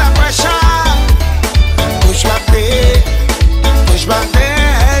one of that pressure. Push back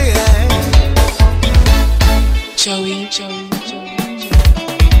there. Joey.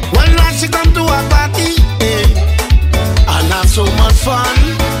 One night she come to a party, and have so much fun.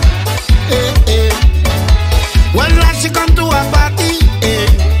 One night she come to a party,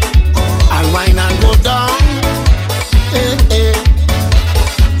 and wine and go down.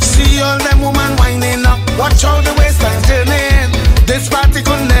 See all them woman winding up. Watch all the waistline turning. This party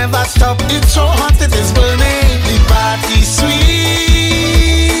could never stop. It's so hot it is burning. The party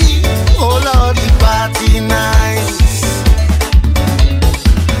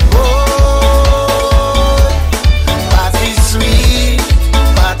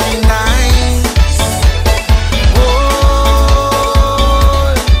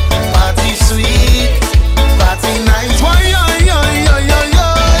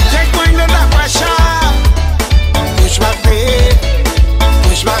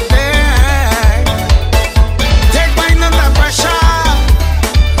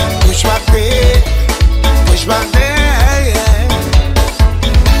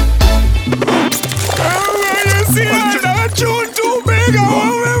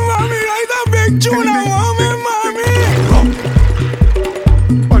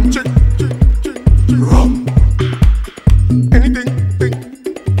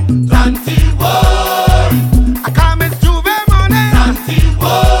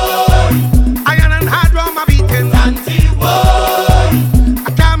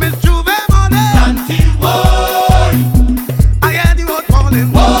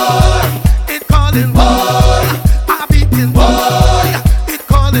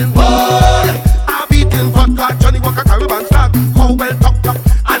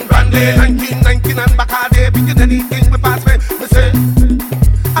day. 1919 and back all day, picking anything we pass me. Me say,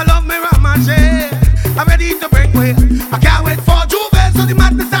 I love me Ramaje. I'm ready to break away. I can't wait for Juve, so the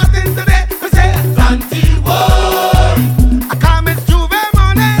madness starting today. Me say, Santi War. I can't miss Juve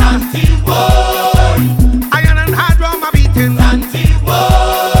money. Santi War. Iron and hard drum my beating. Santi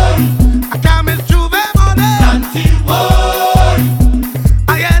War. I can't miss Juve money. Santi War.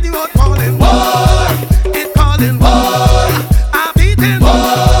 I hear the road calling. War. It calling. War. I'm beating.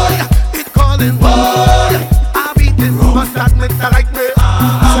 War. It calling. War. I'm beating. Must admit I like me.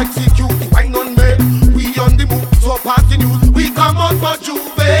 Sexy cute, wine on me. We on the move, so pass the news. We come out for Juve.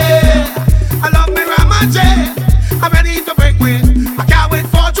 I love me Ramaje. I'm ready to break away. I can't wait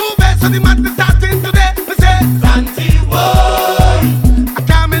for Juve, so the match is starting today. We say Santi War. I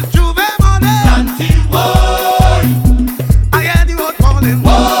can't miss Juve money. Santi War. I hear the road calling.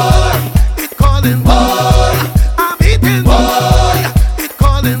 War. It calling. War. I'm beating. War. It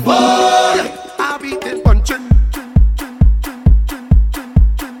calling. War. I'm beating. Punching.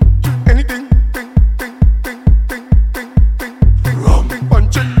 Anything. Rum.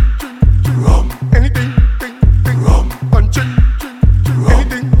 Punching. Rum. Anything. Rum. Punching.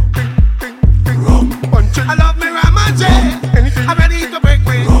 Anything. Rum. Punching. I love me Ramaje. Anything. I'm ready to break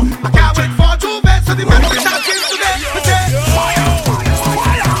away. I can't wait for Juve, so the man is starting today. We say,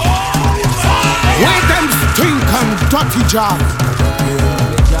 wait them stink and dirty job.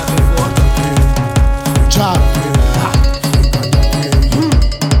 Job.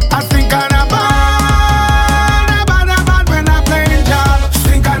 I think I'm a bad when I'm playing job.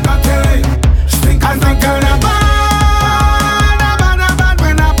 Stink and dirty. Stink and think I'm a bad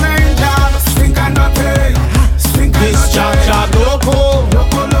when I'm playing job. Stink and dirty. Stink and This job loco.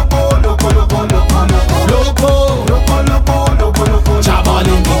 Job all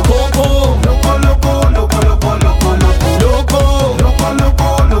in the coco.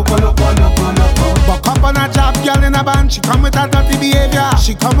 Buck up on a job, girl in a band. She come with a dirty behavior.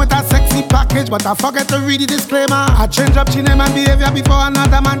 She come with a sexy package, but I forget to read the disclaimer. I change up she name and behavior before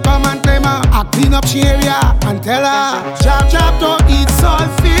another man come and claim her. I clean up she area and tell her, job don't eat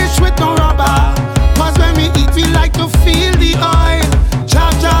saltfish with no rubber. Cause when we eat, we like to feel the oil.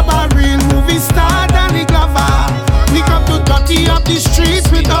 Job a real movie star, Danny Glover. We come to dirty up the streets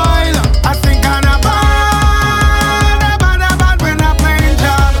with oil. I think I'm a bad when I'm playing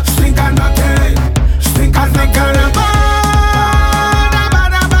job. Stink and dirty. Stink and think I'm a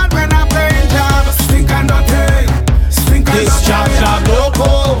bad when I'm playing job. Stink and dirty. Stink and This job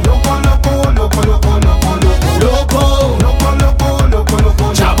loco.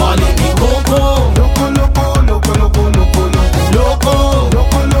 Job all in the coco.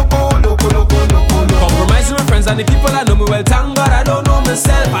 Compromising my friends and the people that know me well. Thank God I don't know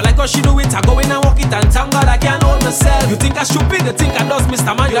myself. I like how she do it. I go in and walk it, and thank God I can't hold myself. You think I stupid? You think I does,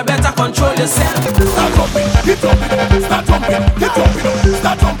 Mr. Man? You better control yourself. Start jumping, hit jumping, start jumping, hit jumping,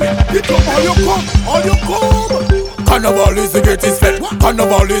 start jumping, hit jumping. All you come. Carnival is the greatest fete.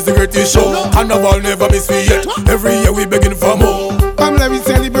 Carnival is the greatest show. Carnival never miss me yet. Every year we begging for more. Come let me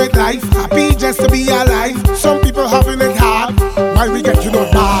celebrate life. Happy just to be alive. Some people having it hard. Why we get you know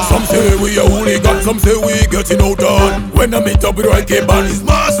bad? Some say we a hooligan, some say we getting out on. When I meet up with right band, it's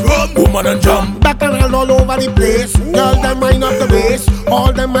mass rum, woman and jam. Back and all over the place. Girl them mind up the bass.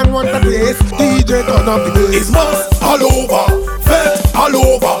 All them man want the place. DJ turn up the bass. It's mass all over, fete all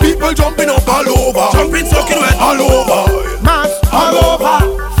over. People jumping up all over, jumping soaking wet all over. Mass all over.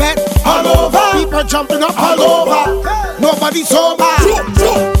 Fete all over. People jumping up all over. Nobody sober.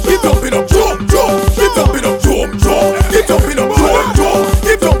 Jump, keep jumping up, jump, keep jumping up, jump, keep jumping up, jump,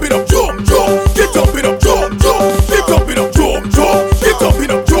 keep jumping up, jump, keep jumping up, jump, keep jumping up, jump, keep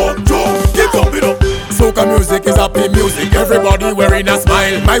jumping up, jump, keep jumping up. Soca music is happy music, everybody wearing a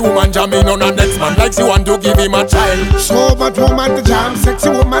smile. My woman jamming on a next man like she want to give him a child. So much woman to jam, sexy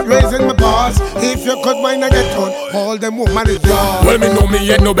woman raising my bars. If you could mind I get on, all them woman is yours. Well, me know me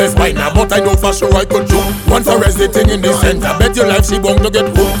ain't no best winer, but I know for sure I could do. One for everything in the center, bet your life she bound to get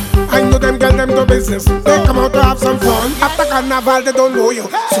hooked. I know them girl them do business. They come out to have some fun. After carnival they don't know you,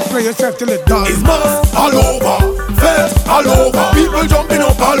 so play yourself till it done. It's mass all over, fete all over. People jumping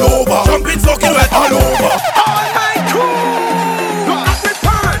up all over, jumping soaking wet all over. All my crew, look at me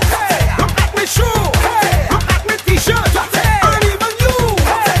pants, look at me shoe, look at me t-shirt, and even you.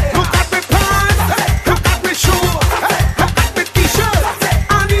 Look at me pants, look at me shoe, look at me t-shirt,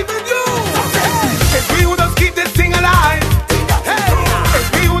 and even you. If we would have keep this thing alive, if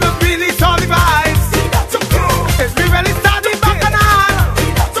we would have really saw the vibes, if we really started back and on,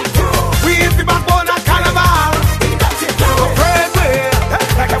 we hit the backbone of carnival. Afraid we,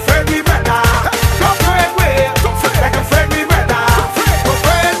 like afraid we better.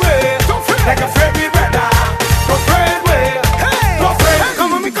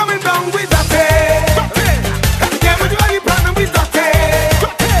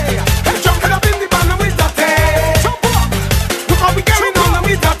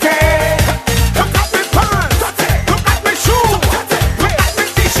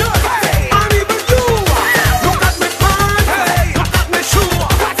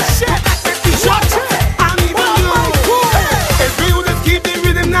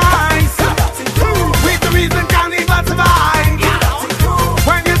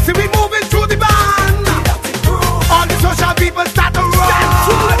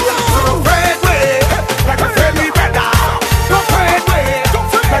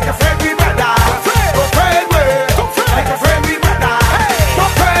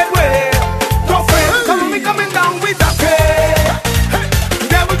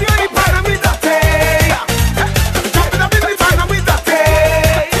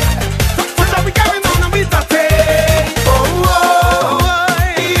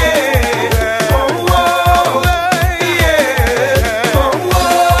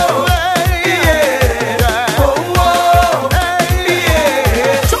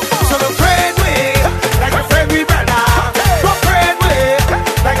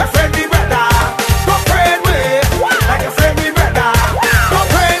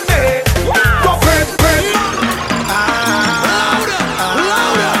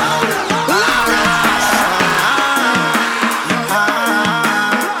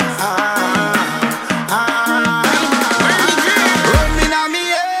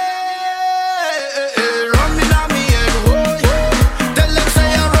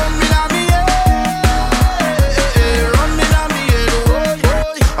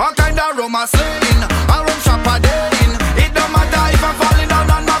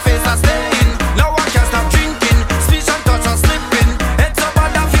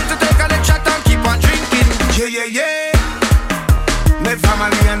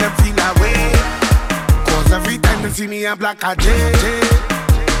 a black a J.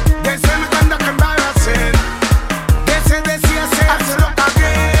 They say me conduct embarrassing. They say I say I should look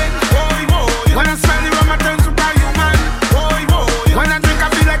again. Boy, boy. When I smell the rum I turn superhuman. Boy, boy. When I drink I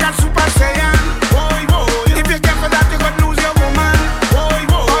feel like a super saiyan. Boy, boy. If you get for that you could lose your woman. Boy,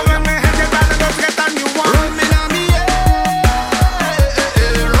 boy. Or when my head get bad I just get a new one. Rum inna me head,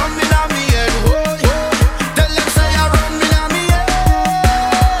 rum inna me head, boy. Tell them say I rum inna me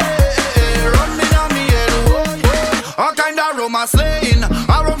head, rum inna me head, boy. All kind of rum a slaying,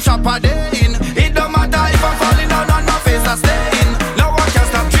 a rum shop a day in. It don't matter if I'm falling down on my face I stay in. No one can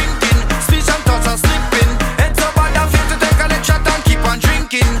stop drinking, speech and thoughts are slipping. It's so bad I feel to take a next shot and keep on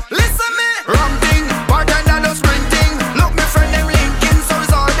drinking. Listen me, rum thing, bartender no sprinting. Look me friend them linking, so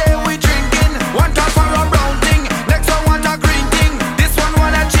it's all day we drinking. One call for a brown thing, next one want a green thing. This one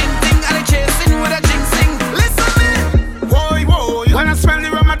want a gin thing, and they chasing with a jinxing. Listen me, Boy, boy. When I smell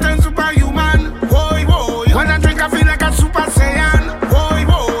the rum I turn superhuman. Boy, boy. When I drink I feel like a super saiyan. Boy,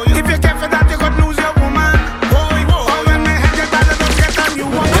 boy. If you care for that you could lose your woman. Boy, boy. Or when my head get bad I don't get a new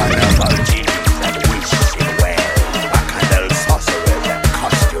one.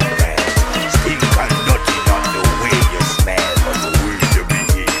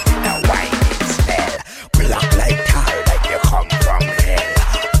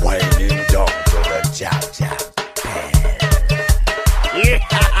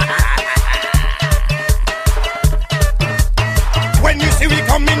 when you see we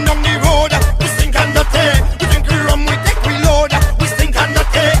coming down the road, we stink and dirty. We drink the rum, we take we load. We stink and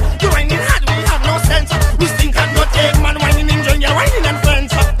dirty. You whining hard, we have no sense. We stink and dirty. Man whining in joint, you're whining and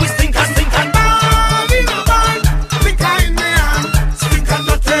friends. We stink and bad in a band. Liquor in me hand. Stink and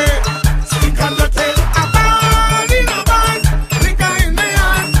dirty. Stink and dirty. A bad in a band. Liquor in me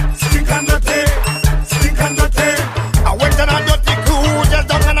hand. Stink and dirty. Stink and dirty. I went on a dirty cruise, just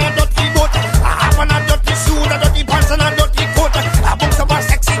down on a dirty boat. I have on a dirty suit, a dirty pants and a dirty coat. I bounce up a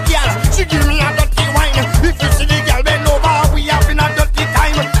sexy girl, she give me a dirty wine. If you see the girl bend over, we have in a dirty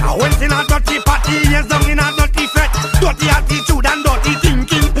time. I went in a dirty party, yes, down in a dirty fete. Dirty attitude and dirty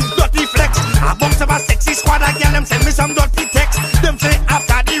thinking, dirty flex. I bounce up a sexy squad, a girl, them send me some dirty text. Them say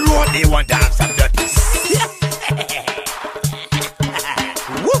after the road, they want to have some dirty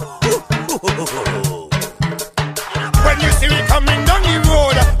when you see we coming down the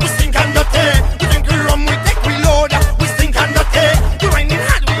road, we stink and dirty. We drink the rum, we take we load. We stink and dirty. You whining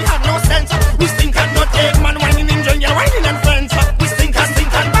hard, we have no sense. We stink and dirty. Man whining in joint, you're whining and friends. We stink and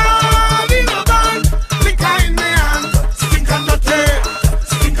bad in a band. Liquor in me hand. Stink and dirty.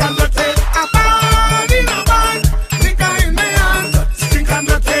 Stink and dirty. A bad in a band. Liquor in me hand. Stink and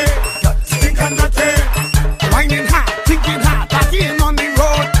dirty. Stink and dirty. Whining hard, thinking hard, partying on the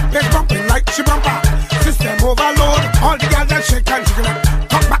road. They're bumping like she bumper. System overload. All the girls that shake and jiggle it.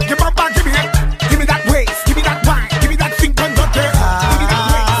 Come back, your bumper, give me it. Give me that waist, give me that wine, give me that thing and dirty. Give me that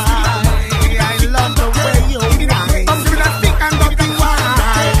waist, give me that wine, give me that thing and dirty. Give me that waist, give me that thing and dirty wine.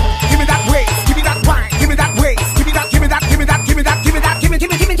 Give me that waist, give me that wine, give me that waist, give me that, give me that, give me that, give me that, give me that, give me, give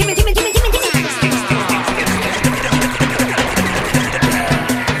me, give me, give me, give me, give me, give me, give me.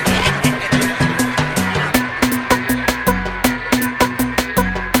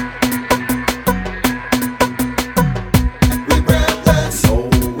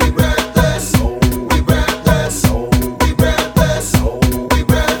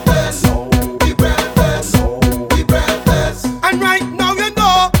 And right now you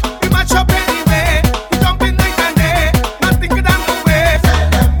know we match up anyway. We jumping night and day, nothing could stand the way.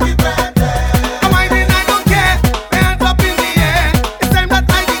 I'm whining, I don't care. My hands up in the air. It's time that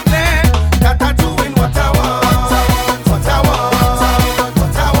I declare that I'm doing what I want, what I want,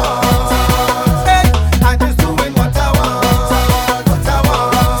 what I want. Hey, I'm just doing what I want, what I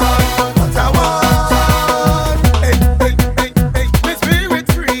want, what I want. Hey, hey, hey, hey, my spirit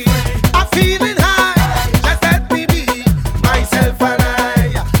free. I'm feeling high. Just let me be myself and I.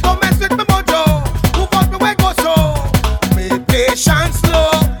 Don't mess with my mojo. Who got me where go so? Make patience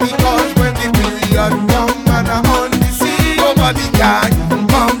slow. Because when the period come and I'm on the scene, nobody can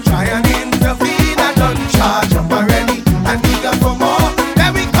come try and intervene. I done charge up already and eager for more.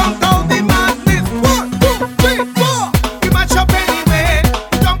 Then we come down the madness. 1, 2, 3, 4. We match up anyway.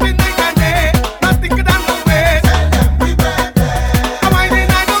 Jumping night and day. Nothing could stand the way. I'm whining,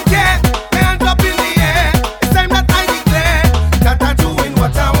 I don't care. My hands up in the air. It's time that I declare that I'm doing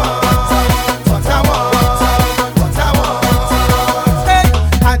what I want, what I want, what I want. Hey,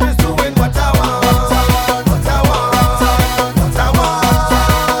 I'm just doing what I want, what I want, what I want.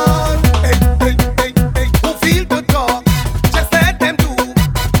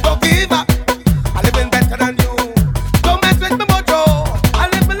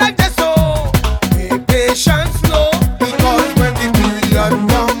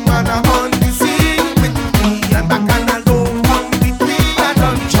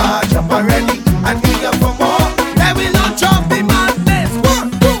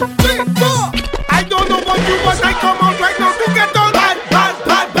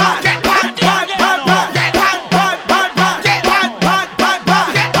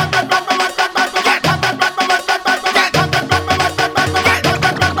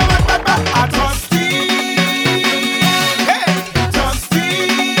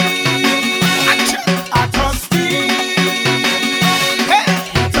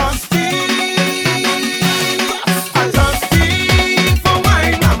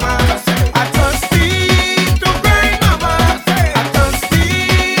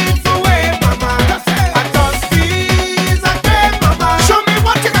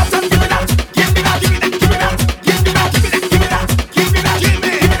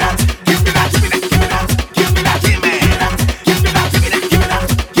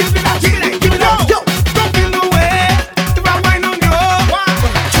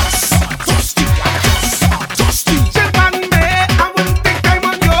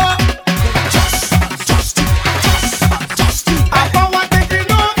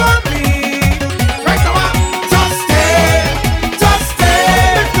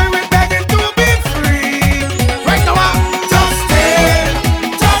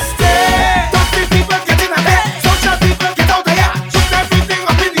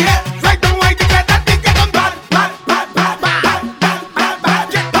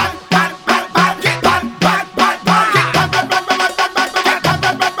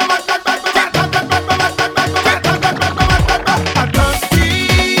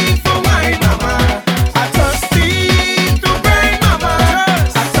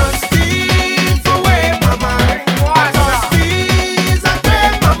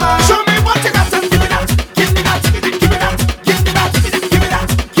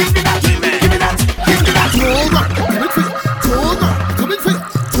 give me that, give me that, give me that. Two man, coming for you. Two man, coming for you.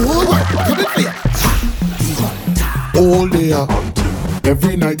 Two man, coming for you. All day a hunting,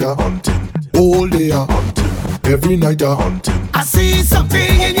 every night a hunting. All day a hunting, every night a hunting. I see something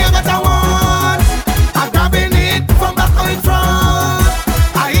in you that I want. I'm grabbing it from back or in front.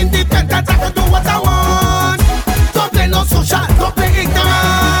 I independent, I can do what I want. Don't play no social, don't play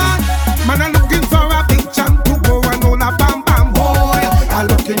ignorant. Man, I'm looking for a big champ to go and hold a bam bam boy. I'm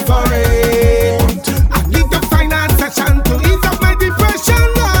looking for it. I need to find a session to ease up my depression,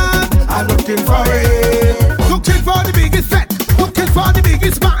 Lord. I'm looking for it. Looking for the biggest set, looking for the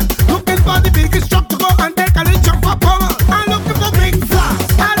biggest man, looking for the biggest truck to go and take a little jump up on. I'm looking for big flash,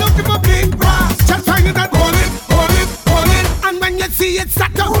 I'm looking for big brass. Just find it and hold it, hold it, hold it. And when you see it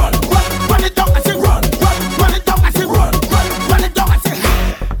start to run, run it down, I say run, run it down, I say run, run it down, I say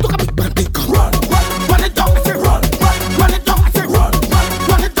look at big man, big gun. Run it down, I say run it down, I say run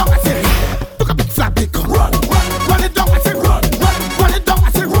it down, I say look at big flat, big gun. Run it down, I say run it down, I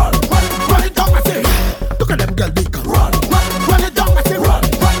say run it down, I say look at them girl, big gun. Run it down, I say run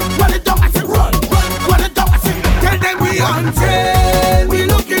it down, I say run it down, I say tell them we hunting, we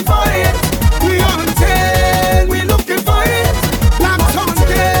looking for it. We hunting, we looking for it. Blaxx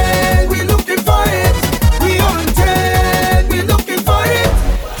hunting, we looking for it. We hunting, we looking for it.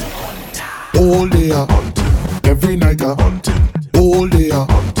 All day a hunting, every night a hunting. All day a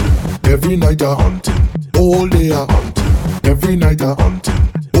hunting, every night a hunting. All day a hunting, every night a hunting.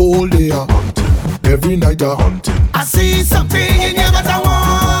 All day a hunting, every night a hunting. I see something in you that I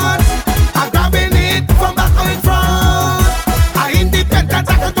want. I'm grabbing it from back or in front. I independent,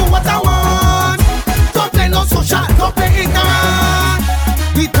 I can do what I want. Don't play no social, don't play ignorant.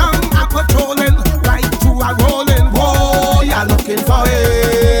 The tongue I'm patrolling, right through a rolling wall. You're looking for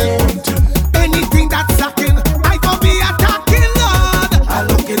it. Anything that's lacking, I gon' be attacking, Lord. I'm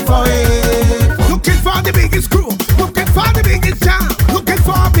looking for it. Looking for the biggest crew, looking for the biggest jam, looking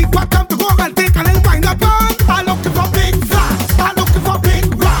for a big bottom to go and take a little wind up on. I'm looking for big flash, I'm looking for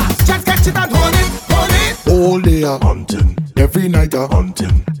big brass. Just catch it and hold it, hold it. All day a hunting, every night a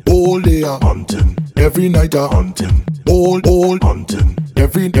hunting. All day a hunting, every night a hunting. All hunting,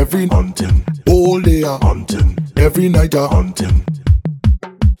 every hunting. All day a hunting, every night a hunting.